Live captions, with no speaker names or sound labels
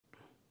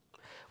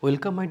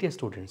Welcome my dear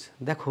students.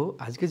 দেখো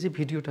আজকে যে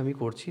ভিডিওটা আমি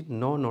করছি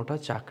নটা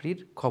চাকরির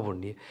খবর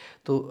নিয়ে।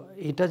 তো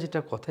এটা যেটা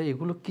কথা,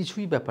 এগুলো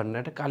কিছুই ব্যাপার না,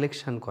 এটা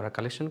কালেকশান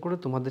করে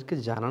তোমাদেরকে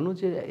জানানো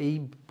যে এই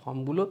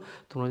ফর্মগুলো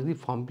তোমরা যদি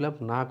ফর্ম ফিল আপ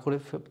না করে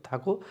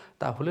থাকো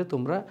তাহলে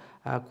তোমরা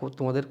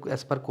তোমাদের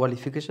অ্যাজ পার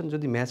কোয়ালিফিকেশান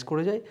যদি ম্যাচ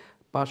করে যায়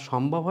বা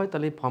সম্ভব হয়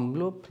তাহলে এই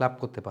ফর্মগুলো ফিল আপ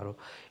করতে পারো।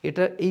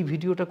 এই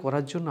ভিডিওটা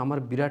করার জন্য আমার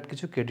বিরাট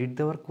কিছু ক্রেডিট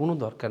দেওয়ার কোনো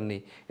দরকার নেই।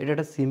 এটা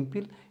একটা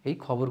সিম্পল এই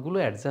খবরগুলো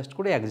অ্যাডজাস্ট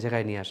করে এক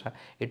জায়গায় নিয়ে আসা,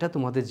 এটা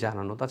তোমাদের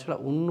জানানো। তাছাড়া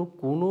অন্য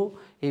কোনো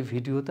এই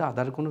ভিডিওতে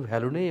আদার কোনো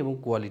ভ্যালু নেই এবং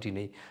কোয়ালিটি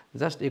নেই।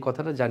 জাস্ট এই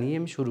কথাটা জানিয়ে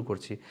আমি শুরু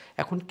করছি।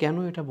 এখন কেন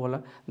এটা বলা,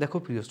 দেখো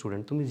প্রিয়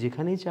স্টুডেন্ট, তুমি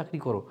যেখানেই চাকরি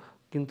করো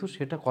কিন্তু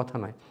সেটা কথা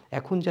নয়।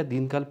 এখন যা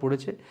দিনকাল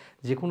পড়েছে,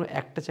 যে কোনো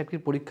একটা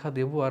চাকরির পরীক্ষা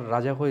দেবো আর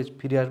রাজা হয়ে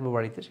ফিরে আসবো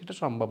বাড়িতে, সেটা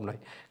সম্ভব নয়।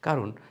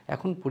 কারণ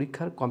এখন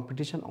পরীক্ষার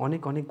কম্পিটিশান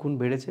অনেক গুণ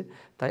বেড়েছে।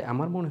 তাই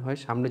আমার মনে হয়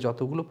সামনে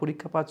যতগুলো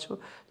পরীক্ষা পাচ্ছ,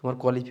 তোমার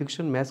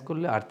কোয়ালিফিকেশন ম্যাচ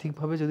করলে,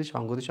 আর্থিকভাবে যদি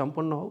সঙ্গতি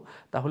সম্পন্ন হও,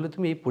 তাহলে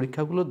তুমি এই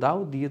পরীক্ষাগুলো দাও,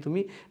 দিয়ে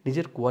তুমি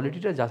নিজের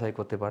কোয়ালিটিটা যাচাই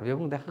করতে পারবে।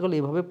 এবং দেখা গেলো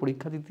এভাবে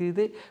পরীক্ষা দিতে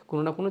দিতে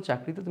কোনো না কোনো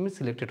চাকরিতে তুমি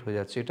সিলেক্টেড হয়ে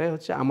যাচ্ছ। এটাই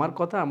হচ্ছে আমার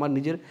কথা, আমার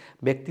নিজের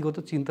ব্যক্তিগত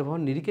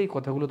চিন্তাভাবনার নিরিখে এই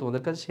কথাগুলো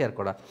তোমাদের কাছে শেয়ার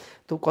করা।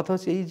 তো কথা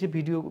হচ্ছে, এই যে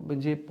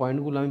যে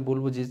পয়েন্টগুলো আমি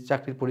বলবো, যে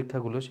চাকরির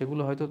পরীক্ষাগুলো,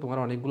 সেগুলো হয়তো তোমার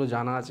অনেকগুলো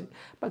জানা আছে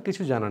বা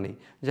কিছু জানা নেই।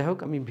 যাই হোক,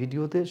 আমি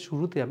ভিডিওতে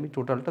শুরুতে আমি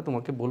টোটালটা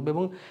তোমাকে বলবো,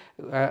 এবং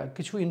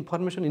কিছু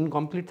ইনফরমেশন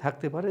ইনকমপ্লিট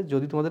থাকতে পারে।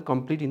 যদি তোমাদের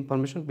কমপ্লিট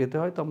ইনফরমেশন পেতে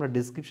হয় তো আমরা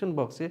ডিসক্রিপশন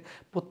বক্সে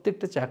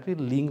প্রত্যেকটা চাকরির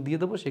লিঙ্ক দিয়ে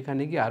দেবো,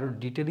 সেখানে গিয়ে আরও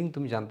ডিটেলিং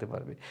তুমি জানতে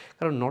পারবে।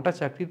 কারণ 9টা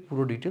চাকরির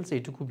পুরো ডিটেলস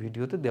এইটুকু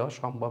ভিডিওতে দেওয়া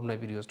সম্ভব নয়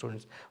প্রিয়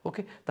স্টুডেন্টস।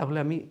 ওকে, তাহলে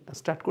আমি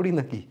স্টার্ট করি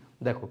নাকি?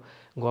 দেখো,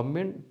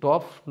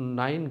 top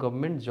 9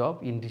 government job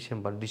in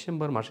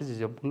December মাসে যে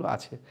জবগুলো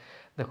আছে।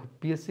 দেখো,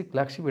 পিএসসি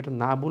ক্লার্কশিপ, এটা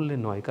না বললে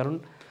নয়, কারণ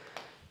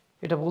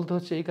এটা বলতে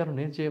হচ্ছে এই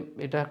কারণে যে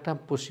এটা একটা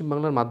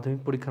পশ্চিমবাংলার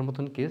মাধ্যমিক পরীক্ষার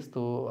মতন কেস।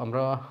 তো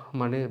আমরা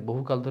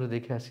বহুকাল ধরে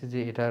দেখে আসছি যে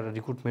এটার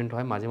রিক্রুটমেন্ট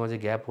হয়, মাঝে মাঝে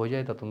গ্যাপ হয়ে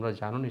যায়। তা তোমরা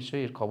জানো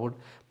নিশ্চয়ই, এর খবর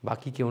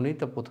বাকি কেউ নেই।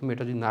 তা প্রথমে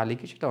এটা যদি না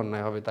লিখি সেটা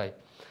অন্যায় হবে। তাই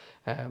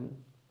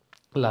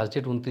লাস্ট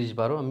ডেট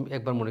 29/12। আমি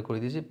একবার মনে করে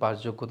দিয়েছি। পাস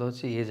যোগ্যতা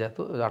হচ্ছে এজ এত,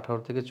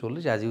 18 থেকে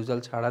 40। অ্যাজ ইউজুয়াল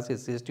ছাড় আছে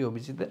এসসি এসটি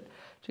ওবিসিদের।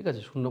 ঠিক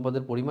আছে,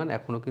 শূন্যপদের পরিমাণ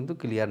এখনও কিন্তু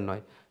ক্লিয়ার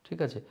নয়। ঠিক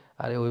আছে,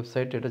 আর এই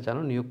ওয়েবসাইট এটা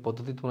জানো, নিয়োগ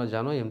পদ্ধতি তোমরা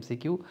জানো,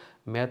 এমসিকিউ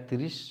ম্যাথ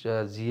 30,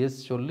 জিএস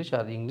 40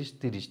 আর ইংলিশ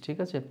 30। ঠিক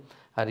আছে,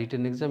 আর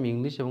রিটেন এক্সাম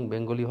ইংলিশ এবং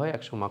বেঙ্গলি হয়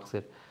 100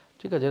 মার্কসের।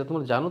 ঠিক আছে, এটা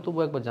তোমরা জানো, তবু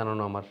একবার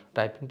জানানো। আমার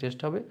টাইপিং টেস্ট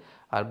হবে,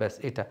 আর ব্যাস।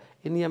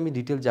 এ নিয়ে আমি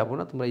ডিটেল যাবো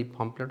না। তোমরা এই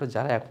ফর্ম ফিলআপটা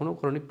যারা এখনও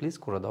করোনি প্লিজ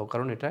করে দাও,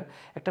 কারণ এটা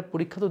একটা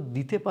পরীক্ষা তো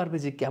দিতে পারবে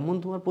যে কেমন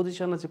তোমার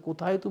পজিশন আছে,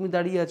 কোথায় তুমি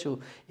দাঁড়িয়ে আছো,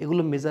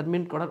 এগুলো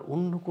মেজারমেন্ট করার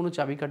অন্য কোনো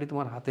চাবিকাঠি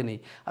তোমার হাতে নেই।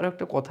 আরও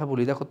একটা কথা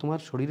বলি, দেখো, তোমার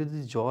শরীরে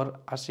যদি জ্বর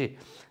আসে,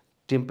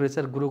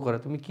 টেম্পারেচার গ্রো করে,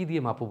 তুমি কী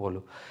দিয়ে মাপো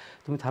বলো?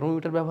 তুমি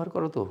থার্মোমিটার ব্যবহার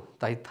করো তো?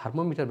 তাই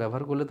থার্মোমিটার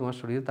ব্যবহার করলে তোমার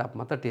শরীরে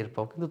তাপমাত্রা টের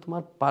পাও, কিন্তু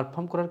তোমার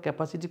পারফর্ম করার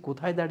ক্যাপাসিটি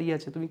কোথায় দাঁড়িয়ে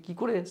আছে তুমি কী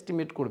করে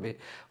এস্টিমেট করবে?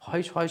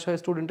 হয় শয়ে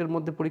স্টুডেন্টের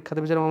মধ্যে পরীক্ষা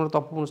দেবে, যেমন আমরা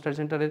তপোবন স্টাডি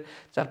সেন্টারের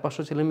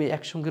 400-500 ছেলে মেয়ে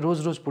একসঙ্গে রোজ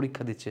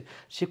পরীক্ষা দিচ্ছে,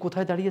 সে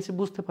কোথায় দাঁড়িয়েছে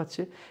বুঝতে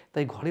পারছে?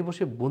 তাই ঘরে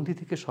বসে বন্দি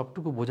থেকে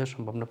সবটুকু বোঝা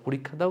সম্ভব না।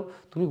 পরীক্ষা দাও,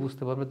 তুমি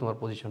বুঝতে পারবে তোমার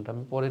পজিশনটা।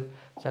 আমি পরের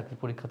চাকরির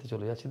পরীক্ষাতে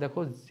চলে যাচ্ছি। দেখো,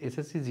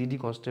 এসএসসি জিডি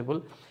কনস্টেবল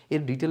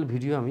এর ডিটেল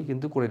ভিডিও আমি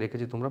কিন্তু করে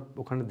রেখেছি, তোমরা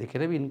ওখানে দেখে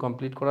নেবে।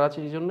 ইনকমপ্লিট করা আছে,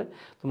 এই জন্য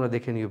তোমরা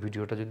দেখে নিও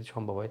ভিডিওটা যদি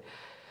সম্ভব হয়।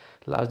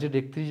 লাস্ট ডেট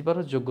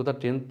 31/12, যোগ্যতা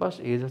 10th পাস,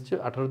 এজ হচ্ছে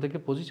 18 থেকে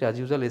 25। অ্যাজ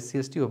ইউজুয়াল এসসি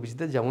এসটি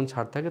ওবিসিতে যেমন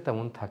ছাড় থাকে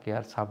তেমন থাকে।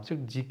 আর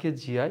subject GK,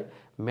 GI,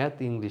 math,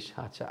 English.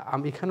 আচ্ছা,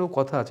 আমি এখানেও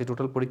কথা আছে,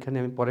 টোটাল পরীক্ষা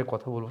নিয়ে আমি পরে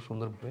কথা বলবো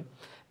সুন্দরভাবে।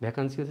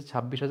 ভ্যাকান্সি আছে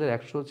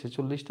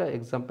 26,146টা।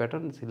 এক্সাম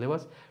প্যাটার্ন,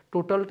 সিলেবাস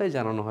টোটালটাই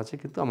জানানো আছে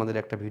কিন্তু আমাদের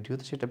একটা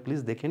ভিডিওতে, সেটা প্লিজ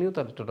দেখে নিও,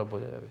 তাহলে টোটাল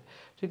বোঝা যাবে।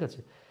 ঠিক আছে,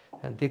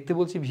 হ্যাঁ, দেখতে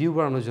বলছি ভিউ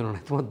বাড়ানোর জন্য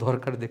না, তোমার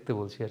দরকার দেখতে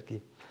বলছি আর কি।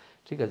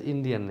 ঠিক আছে,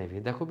 ইন্ডিয়ান নেভি।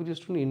 দেখো প্রিয়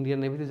স্টুডেন্ট, ইন্ডিয়ান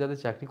নেভিতে যাদের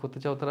চাকরি করতে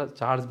চাও তারা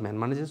চার্জম্যান,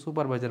 মানে যে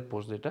সুপারভাইজার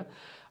পোস্ট যেটা,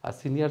 আর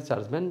সিনিয়র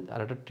চার্জম্যান, আর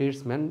একটা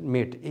ট্রেডসম্যান,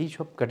 মেট, এই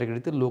সব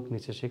ক্যাটাগরিতে লোক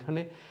নিচ্ছে।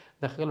 সেখানে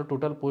দেখা গেল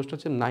টোটাল পোস্ট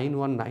হচ্ছে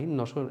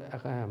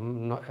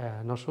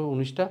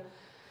 919টা।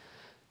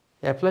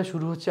 অ্যাপ্লাই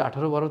শুরু হচ্ছে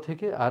 18/12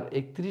 থেকে, আর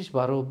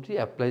 31/12 অবধি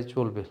অ্যাপ্লাই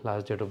চলবে,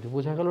 লাস্ট ডেট অবধি।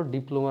 বোঝা গেল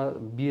ডিপ্লোমা,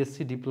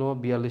 বিএসসি ডিপ্লোমা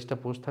 42টা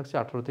পোস্ট থাকছে,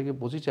 18 থেকে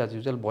 25। অ্যাজ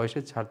ইউজুয়াল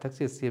বয়সের ছাড়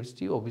থাকছে, এসসি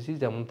এসটি ওবিসি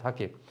যেমন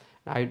থাকে।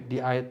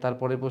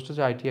 তারপরে পোস্ট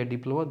হচ্ছে আইটিআই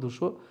ডিপ্লোমা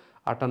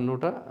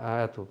 258টা,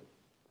 এত।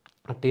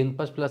 10th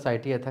পাস প্লাস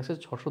আইটিআই থাকছে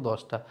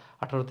 610টা,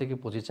 18 থেকে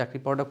 25। চাকরি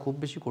পাওয়াটা খুব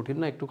বেশি কঠিন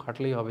না, একটু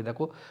খাটলেই হবে।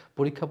 দেখো,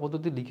 পরীক্ষা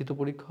পদ্ধতি লিখিত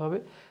পরীক্ষা হবে,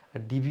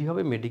 ডিবি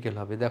হবে, মেডিকেল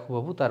হবে। দেখো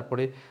বাবু,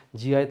 তারপরে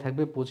জিআই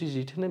থাকবে 25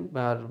 রিটেনে,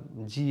 আর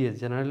জিএ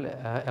জেনারেল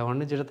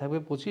অ্যাওয়ারনেস যেটা থাকবে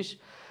 25,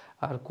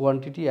 আর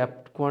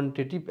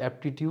কোয়ান্টিটিভ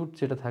অ্যাপটিটিউড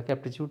যেটা থাকে,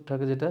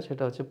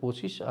 সেটা হচ্ছে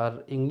 25, আর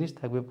ইংলিশ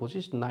থাকবে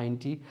 25।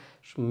 90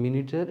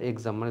 মিনিটের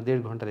এক্সাম, মানে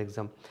 1.5 ঘন্টার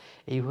এক্সাম।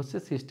 এই হচ্ছে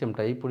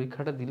সিস্টেমটা। এই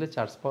পরীক্ষাটা দিলে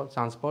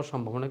চান্স পাওয়ার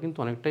সম্ভাবনা কিন্তু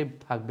অনেকটাই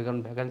থাকবে, কারণ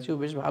ভ্যাকান্সিও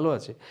বেশ ভালো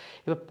আছে।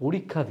 এবার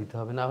পরীক্ষা দিতে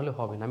হবে, না হলে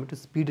হবে না। আমি একটু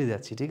স্পিডে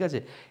যাচ্ছি, ঠিক আছে?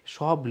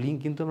 সব লিঙ্ক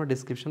কিন্তু আমরা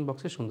ডিসক্রিপশন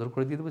বক্সে সুন্দর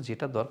করে দিয়ে দেবো,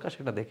 যেটা দরকার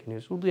সেটা দেখে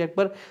নিও। শুধু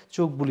একবার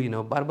চোখ বুলিয়ে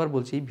নাও। বারবার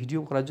বলছি, এই ভিডিও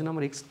করার জন্য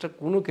আমার এক্সট্রা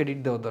কোনো ক্রেডিট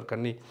দেওয়ার দরকার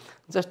নেই,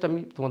 জাস্ট আমি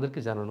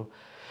তোমাদেরকে জানানো।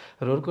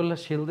 রৌরকেল্লা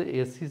শেলদে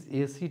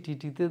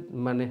ACTTতে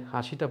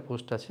 80টা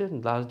পোস্ট আছে।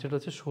 লাস্ট ডেট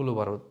হচ্ছে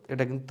 16/12।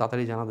 এটা কিন্তু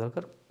তাড়াতাড়ি জানা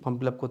দরকার, ফর্ম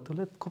ফিল আপ করতে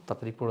হলে খুব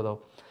তাড়াতাড়ি করে দাও।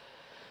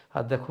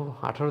 আর দেখো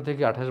 18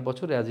 থেকে 28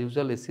 বছর as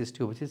usual SC ST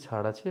OBC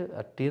ছাড় আছে।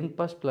 আর 10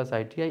 পাস প্লাস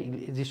আইটিআই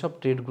যেসব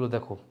ট্রেডগুলো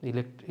দেখো,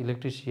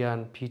 electrician,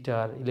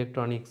 fitter,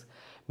 electronics,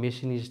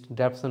 machinist,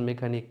 draughtsman,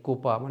 mechanic,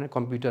 Copa মানে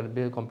কম্পিউটার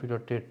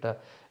ট্রেডটা।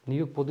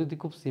 নিয়োগ পদ্ধতি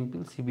খুব সিম্পল,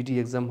 সিবিটি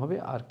এক্সাম হবে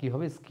আর কি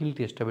হবে, স্কিল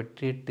টেস্ট হবে,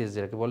 ট্রেড টেস্ট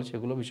যেটাকে বলে,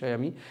 সেগুলো বিষয়ে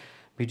আমি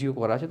ভিডিও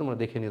করা আছে, তোমরা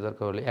দেখে নিও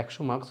দরকার হলে।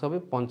 100 মার্কস হবে,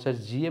 50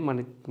 জিএ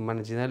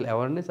মানে জেনারেল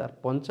অ্যাওয়ারনেস, আর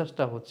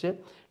 50টা হচ্ছে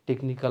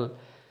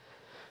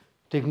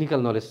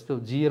টেকনিক্যাল নলেজ। তো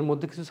জি এর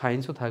মধ্যে কিছু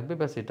সায়েন্সও থাকবে,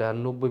 ব্যাস এটা।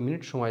 90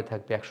 মিনিট সময়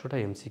থাকবে, 100টা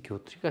এমসিকিউ,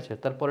 ঠিক আছে।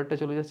 তারপরেরটা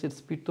চলে যাচ্ছে,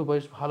 স্পিড তো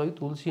বেশ ভালোই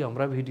তুলছি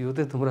আমরা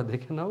ভিডিওতে, তোমরা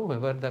দেখে নাও।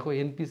 এবার দেখো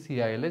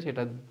এনপিসিআইএল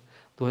সেটা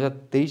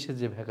 2023-এর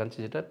যে ভ্যাকান্সি,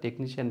 যেটা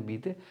টেকনিশিয়ান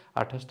বিতে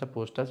 28টা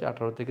পোস্ট আছে,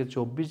 18 থেকে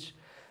 24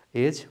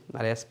 এজ।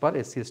 আর অ্যাজ পার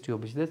এসসি এসটি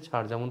ওবিসিদের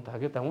ছাড় যেমন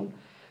থাকে তেমন।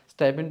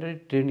 স্টাইপেন্ডারি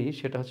ট্রেনি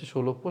সেটা হচ্ছে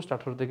 16 পোস্ট,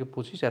 18 থেকে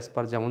 25 অ্যাজ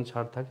পার যেমন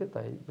ছাড় থাকে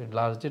তাই।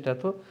 লাস্ট ডেট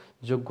এত,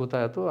 যোগ্যতা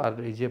এত। আর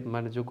এই যে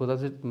মানে যোগ্যতা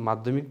যে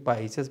মাধ্যমিক বা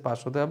এইচএস পাস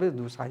হতে হবে,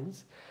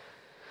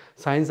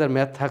 সায়েন্স আর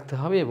ম্যাথ থাকতে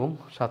হবে, এবং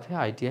সাথে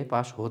আইটিআই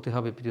পাস হতে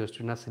হবে। প্রিয়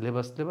স্টুডেন্ট,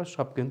 সিলেবাস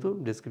সব কিন্তু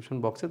ডিসক্রিপশন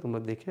বক্সে তোমরা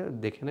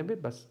দেখে নেবে,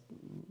 বাস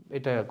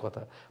এটা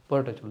কথা।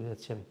 পরেটা চলে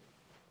যাচ্ছি আমি,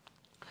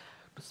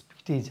 একটু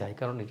স্পিডেই যাই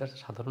কারণ এটা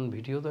সাধারণ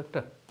ভিডিও তো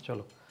একটা।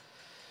 চলো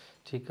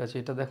ঠিক আছে,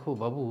 এটা দেখো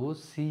বাবু,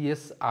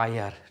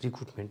 সিএসআইআর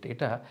রিক্রুটমেন্ট,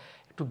 এটা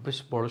একটু বেশ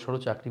বড় সড়ো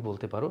চাকরি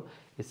বলতে পারো।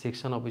 এই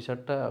সেকশন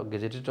অফিসারটা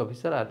গেজেটেড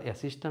অফিসার, আর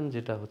অ্যাসিস্ট্যান্ট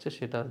যেটা হচ্ছে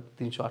সেটা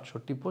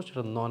 368 পোস্ট,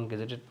 সেটা নন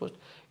গেজেটেড পোস্ট।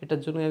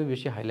 এটার জন্য আমি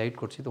বেশি হাইলাইট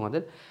করছি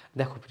তোমাদের।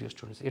 দেখো প্রিয়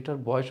স্টুডেন্টস, এটার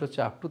বয়স হচ্ছে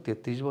আপ টু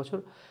 33 বছর,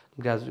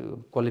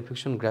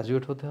 কোয়ালিফিকেশন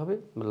গ্র্যাজুয়েট হতে হবে।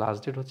 লাস্ট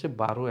ডেট হচ্ছে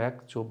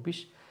 12/1/24,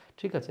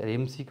 ঠিক আছে। আর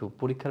এমসিকিউ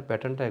পরীক্ষার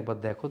প্যাটার্নটা একবার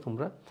দেখো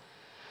তোমরা।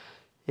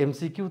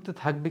 এমসিকিউতে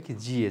থাকবে কি,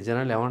 জিএ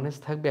জেনারেল অ্যাওয়ারনেস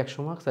থাকবে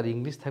 100 মার্কস, আর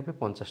ইংলিশ থাকবে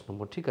 50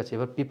 নম্বর, ঠিক আছে।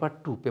 এবার পেপার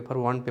 2, পেপার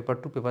 1, পেপার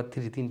 2, পেপার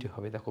 3 তিনটে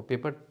হবে। দেখো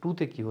পেপার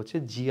 2তে কী হচ্ছে,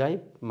 জিআই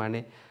মানে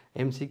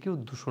এমসিকিউ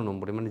 200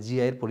 নম্বরে, মানে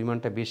জিআইয়ের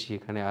পরিমাণটা বেশি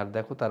এখানে। আর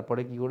দেখো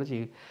তারপরে কী করেছি,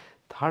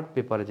 থার্ড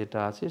পেপারে যেটা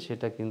আছে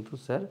সেটা কিন্তু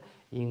স্যার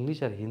ইংলিশ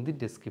আর হিন্দি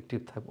ডেসক্রিপটিভ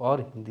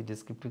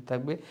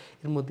থাকবে,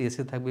 এর মধ্যে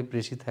এসে থাকবে,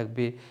 প্রেসি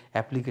থাকবে,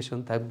 অ্যাপ্লিকেশন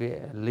থাকবে,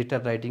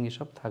 লেটার রাইটিং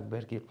এসব থাকবে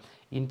আর কি।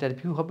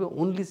 ইন্টারভিউ হবে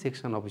অনলি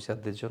সেকশন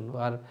অফিসারদের জন্য।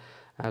 আর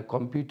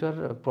কম্পিউটার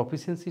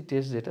প্রফিসিয়েন্সি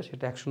টেস্ট যেটা,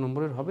 সেটা 100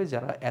 নম্বরের হবে,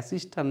 যারা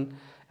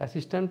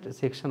অ্যাসিস্ট্যান্ট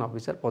সেকশন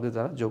অফিসার পদে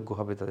যারা যোগ্য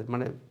হবে তাদের,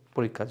 মানে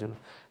পরীক্ষার জন্য।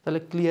 তাহলে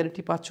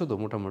ক্লিয়ারিটি পাচ্ছ তো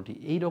মোটামুটি?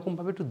 এই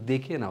রকমভাবে একটু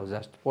দেখে নাও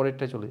জাস্ট।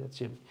 পরেরটা চলে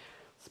যাচ্ছি আমি,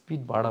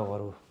 স্পিড বাড়াও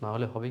আরও,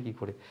 নাহলে হবে কি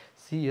করে।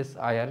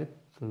 সিএসআইআর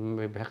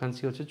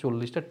ভ্যাকান্সি হচ্ছে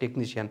 40টা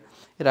টেকনিশিয়ান।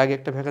 এর আগে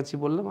একটা ভ্যাকান্সি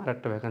বললাম, আর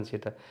একটা ভ্যাকান্সি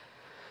এটা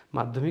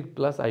মাধ্যমিক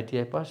plus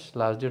ITI pass.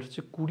 Last date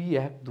হচ্ছে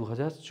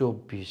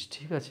 20/1/2024,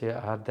 ঠিক আছে।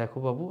 আর দেখো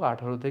বাবু,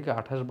 18 থেকে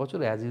 28 বছর,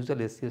 as usual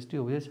SC ST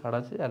OBC ছাড়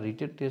আছে। আর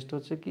রিটেন টেস্ট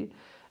হচ্ছে কি,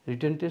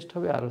 রিটেন টেস্ট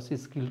হবে, আর হচ্ছে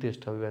স্কিল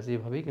টেস্ট হবে, ব্যাস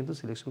এইভাবেই কিন্তু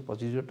সিলেকশন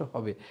প্রসিডিওরটা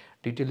হবে।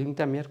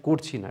 ডিটেলিংটা আমি আর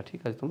করছি না, ঠিক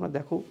আছে, তোমরা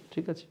দেখো,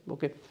 ঠিক আছে।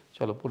 ওকে,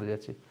 চলো পড়ে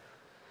যাচ্ছি,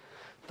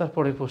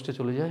 তারপরের পোস্টে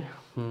চলে যায়।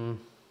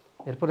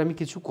 এরপর আমি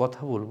কিছু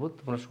কথা বলবো,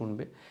 তোমরা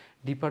শুনবে।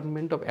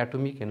 ডিপার্টমেন্ট অফ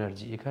অ্যাটমিক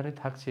এনার্জি, এখানে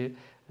থাকছে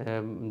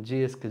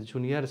জিএসকে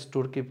জুনিয়র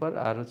স্টোর কিপার,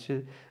 আর হচ্ছে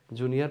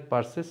জুনিয়র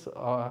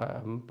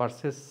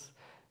পার্সেস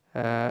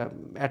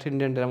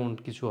অ্যাটেন্ডেন্ট, এমন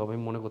কিছু হবে,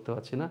 আমি মনে করতে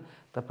পারছি না।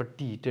 তারপর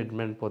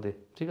ট্রেডম্যান পদে,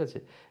 ঠিক আছে।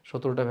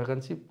 17টা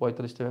ভ্যাকান্সি,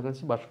 45টা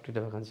ভ্যাকান্সি, 62টা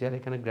ভ্যাকান্সি। আর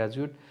এখানে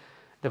গ্র্যাজুয়েট,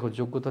 দেখো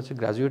যোগ্যতা হচ্ছে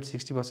গ্র্যাজুয়েট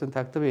 60%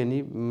 থাকতে হবে এনি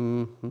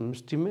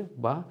স্ট্রিমে,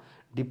 বা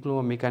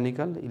ডিপ্লোমা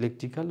মেকানিক্যাল,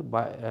 ইলেকট্রিক্যাল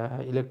বা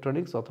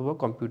ইলেকট্রনিক্স অথবা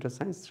কম্পিউটার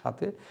সায়েন্স,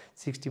 সাথে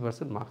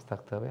 60% মার্কস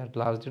থাকতে হবে। আর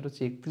লাস্ট ডেট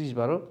হচ্ছে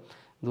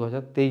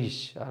 31/12/2023।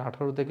 আর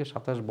 18 থেকে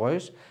 27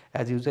 বয়স,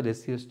 অ্যাজ ইউজুয়াল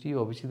এসসি এসটি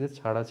ওবিসিদের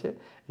ছাড় আছে।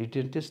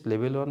 রিটেন টেস্ট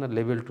লেভেল 1 আর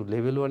লেভেল 2।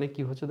 লেভেল 1-এ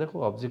কী হচ্ছে দেখো,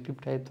 অবজেক্টিভ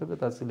টাইপ থাকবে,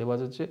 তার সিলেবাস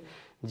হচ্ছে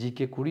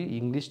জিকে 20,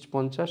 ইংলিশ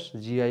 50,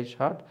 জিআই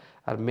 60,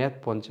 আর ম্যাথ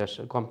 50।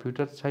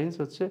 কম্পিউটার সায়েন্স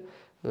হচ্ছে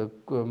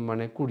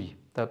মানে 20,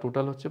 তা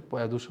টোটাল হচ্ছে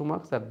 200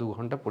 মার্কস আর 2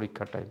 ঘন্টা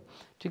পরীক্ষার টাইম,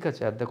 ঠিক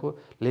আছে। আর দেখো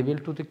লেভেল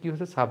 2-তে কী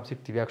হচ্ছে,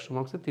 সাবজেক্টিভ 100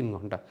 মার্কসে 3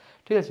 ঘন্টা,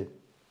 ঠিক আছে।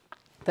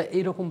 তা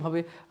এইরকমভাবে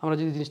আমরা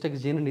যদি জিনিসটাকে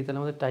জেনে নিই, তাহলে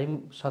আমাদের টাইম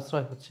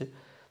সাশ্রয় হচ্ছে।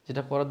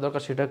 যেটা করার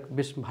দরকার সেটা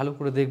বেশ ভালো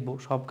করে দেখবো,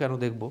 সব কেন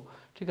দেখবো,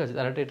 ঠিক আছে।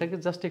 আর এটাকে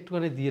জাস্ট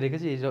একটুখানি দিয়ে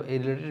রেখেছি, এই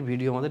রিলেটেড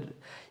ভিডিও আমাদের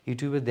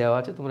ইউটিউবে দেওয়া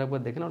আছে, তোমরা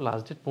একবার দেখে নাও।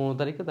 লাস্ট ডেট 15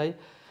 তারিখে, তাই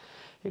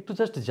একটু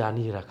জাস্ট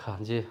জানিয়ে রাখা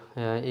যে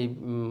এই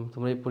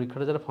তোমরা এই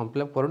পরীক্ষাটা যারা ফর্ম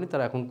ফিল আপ করোনি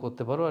তারা এখন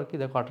করতে পারো আর কি।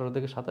 দেখো 18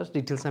 থেকে 27,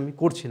 ডিটেলস আমি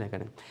করছি না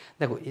এখানে।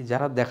 দেখো এই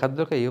যারা দেখার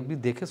দরকার এই অবধি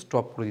দেখে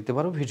স্টপ করে দিতে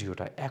পারো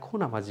ভিডিওটা। এখন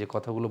আমার যে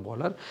কথাগুলো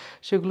বলার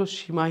সেগুলো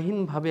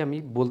সীমাহীনভাবে আমি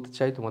বলতে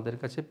চাই তোমাদের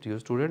কাছে। প্রিয়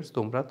স্টুডেন্টস,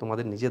 তোমরা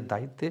তোমাদের নিজের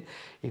দায়িত্বে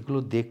এগুলো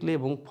দেখলে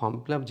এবং ফর্ম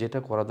ফিল আপ যেটা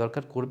করা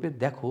দরকার করবে।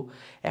 দেখো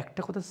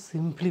একটা কথা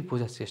সিম্পলি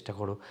বোঝার চেষ্টা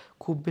করো,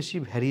 খুব বেশি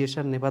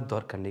ভ্যারিয়েশন নেবার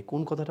দরকার নেই।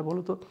 কোন কথাটা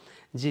বলো তো,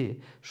 যে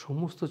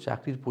সমস্ত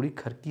চাকরির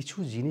পরীক্ষার কিছু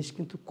জিনিস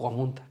কিন্তু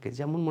কমন থাকে।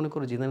 যেমন মনে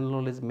করো general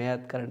knowledge,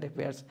 math, current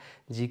affairs,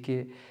 GK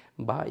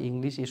বা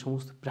ইংলিশ, এই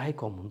সমস্ত প্রায়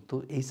কমন। তো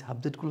এই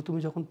সাবজেক্টগুলো তুমি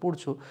যখন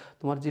পড়ছো,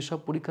 তোমার যেসব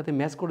পরীক্ষাতে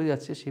ম্যাচ করে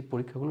যাচ্ছে সেই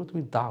পরীক্ষাগুলো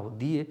তুমি দাও,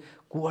 দিয়ে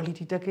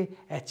কোয়ালিটিটাকে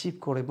অ্যাচিভ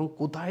করো, এবং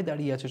কোথায়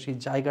দাঁড়িয়ে আছো সেই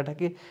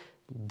জায়গাটাকে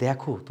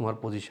দেখো। তোমার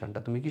পজিশনটা,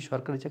 তুমি কি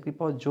সরকারি চাকরি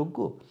পাওয়ার যোগ্য,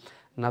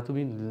 না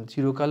তুমি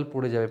চিরকাল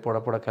পড়ে যাবে,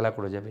 পড়া খেলা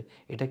করে যাবে,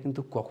 এটা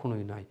কিন্তু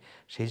কখনোই নয়।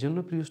 সেই জন্য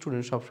প্রিয়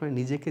স্টুডেন্ট সবসময়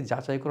নিজেকে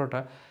যাচাই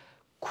করাটা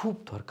খুব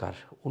দরকার।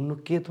 অন্য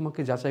কে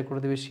তোমাকে যাচাই করে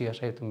দেবে সে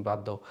আশায় তুমি বাদ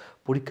দাও।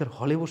 পরীক্ষার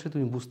হলে বসে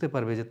তুমি বুঝতে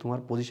পারবে যে তোমার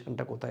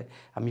পজিশনটা কোথায়,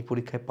 আমি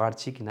পরীক্ষায়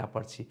পারছি কি না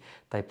পারছি।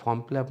 তাই ফর্ম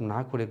ফিল আপ না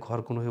করে ঘর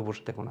কোনো হয়ে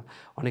বসে থেকো না।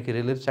 অনেকে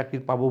রেলের চাকরি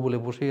পাবো বলে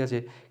বসেই আছে,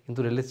 কিন্তু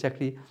রেলের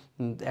চাকরি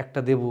একটা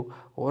দেবো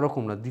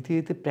ওরকম না, দিতে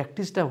দিতে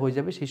প্র্যাকটিসটা হয়ে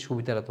যাবে, সেই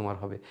সুবিধাটা তোমার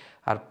হবে।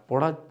 আর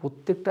পড়া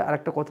প্রত্যেকটা, আর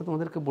একটা কথা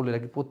তোমাদেরকে বলে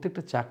রাখি,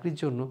 প্রত্যেকটা চাকরির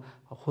জন্য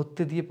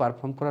হতে দিয়ে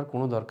পারফর্ম করার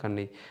কোনো দরকার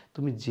নেই।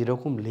 তুমি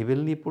যেরকম লেভেল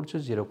নিয়ে পড়ছো,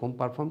 যেরকম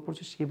পারফর্ম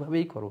করছো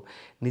সেভাবেই করো।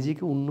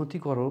 নিজেকে উন্নতি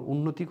করো,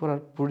 উন্নতি করার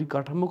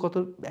পরিকাঠামোগত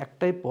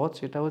একটাই পথ,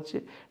 সেটা হচ্ছে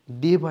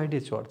ডে বাই ডে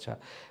চর্চা।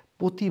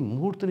 প্রতি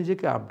মুহূর্তে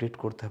নিজেকে আপডেট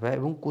করতে হবে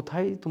এবং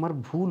কোথায় তোমার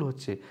ভুল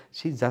হচ্ছে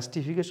সেই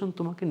জাস্টিফিকেশন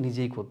তোমাকে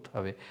নিজেই করতে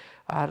হবে।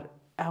 আর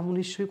এমন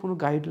নিশ্চয়ই কোনো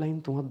গাইডলাইন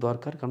তোমার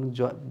দরকার, কারণ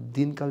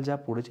দিনকাল যা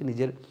পড়েছে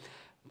নিজের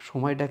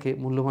সময়টাকে,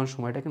 মূল্যবান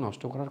সময়টাকে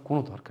নষ্ট করার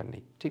কোনো দরকার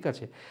নেই, ঠিক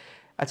আছে?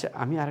 আচ্ছা,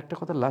 আমি আরেকটা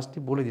কথা লাস্টে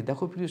বলে দিই।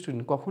 দেখো প্রিয়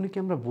স্টুডেন্ট, কখনই কি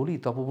আমরা বলি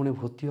তপবনে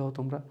ভর্তি হও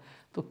তোমরা?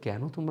 তো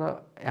কেন তোমরা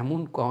এমন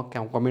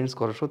কমেন্টস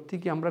করো? সত্যি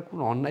কি আমরা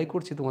কোনো অন্যায়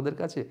করছি তোমাদের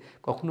কাছে?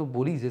 কখনো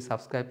বলি যে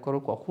সাবস্ক্রাইব করো?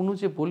 কখনো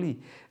যে বলি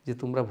যে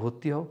তোমরা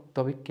ভর্তি হও?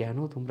 তবে কেন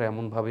তোমরা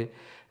এমনভাবে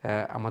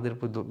আমাদের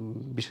উপর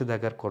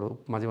বিষেধাগার করো?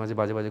 মাঝে মাঝে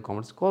বাজে বাজে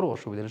কমেন্টস করো,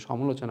 অসুবিধা নেই,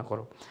 সমালোচনা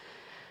করো।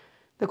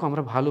 দেখো,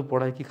 আমরা ভালো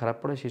পড়াই কি খারাপ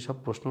পড়াই সেসব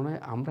প্রশ্ন নয়,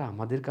 আমরা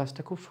আমাদের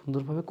কাজটা খুব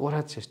সুন্দরভাবে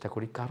করার চেষ্টা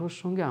করি। কারোর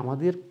সঙ্গে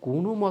আমাদের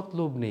কোনো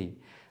মতলব নেই।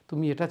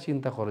 তুমি এটা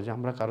চিন্তা করো যে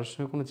আমরা কারোর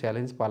সঙ্গে কোনো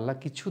চ্যালেঞ্জ পাল্লা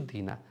কিছু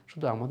দিই না,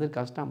 শুধু আমাদের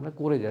কাজটা আমরা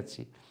করে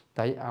যাচ্ছি।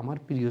 তাই আমার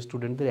প্রিয়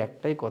স্টুডেন্টদের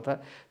একটাই কথা,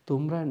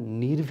 তোমরা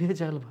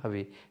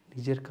নির্ভেজালভাবে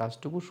নিজের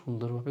কাজটুকু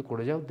সুন্দরভাবে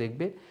করে যাও,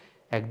 দেখবে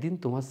একদিন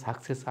তোমার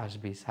সাকসেস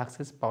আসবেই।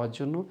 সাকসেস পাওয়ার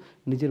জন্য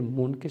নিজের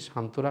মনকে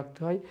শান্ত রাখতে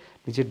হয়,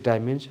 নিজের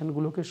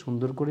ডাইমেনশানগুলোকে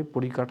সুন্দর করে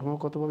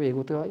পরিকাঠামোগতভাবে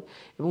এগোতে হয়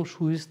এবং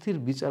সুস্থির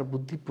বিচার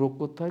বুদ্ধি প্রয়োগ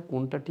করতে হয়,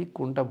 কোনটা ঠিক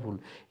কোনটা ভুল।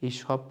 এই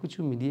সব কিছু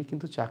মিলিয়ে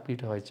কিন্তু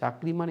চাকরিটা হয়।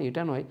 চাকরি মানে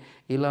এটা নয়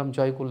এলাম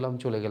জয় করলাম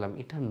চলে গেলাম,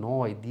 এটা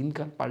নয়।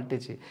 দিনকাল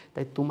পাল্টেছে,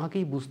 তাই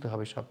তোমাকেই বুঝতে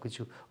হবে সব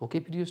কিছু। ওকে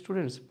প্রিয়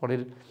স্টুডেন্টস,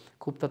 পরের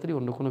খুব তাড়াতাড়ি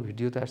অন্য কোনো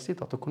ভিডিওতে আসছি,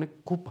 ততক্ষণে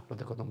খুব ভালো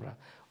দেখো তোমরা।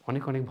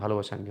 অনেক অনেক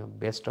ভালোবাসা নিও।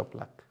 Best of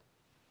luck.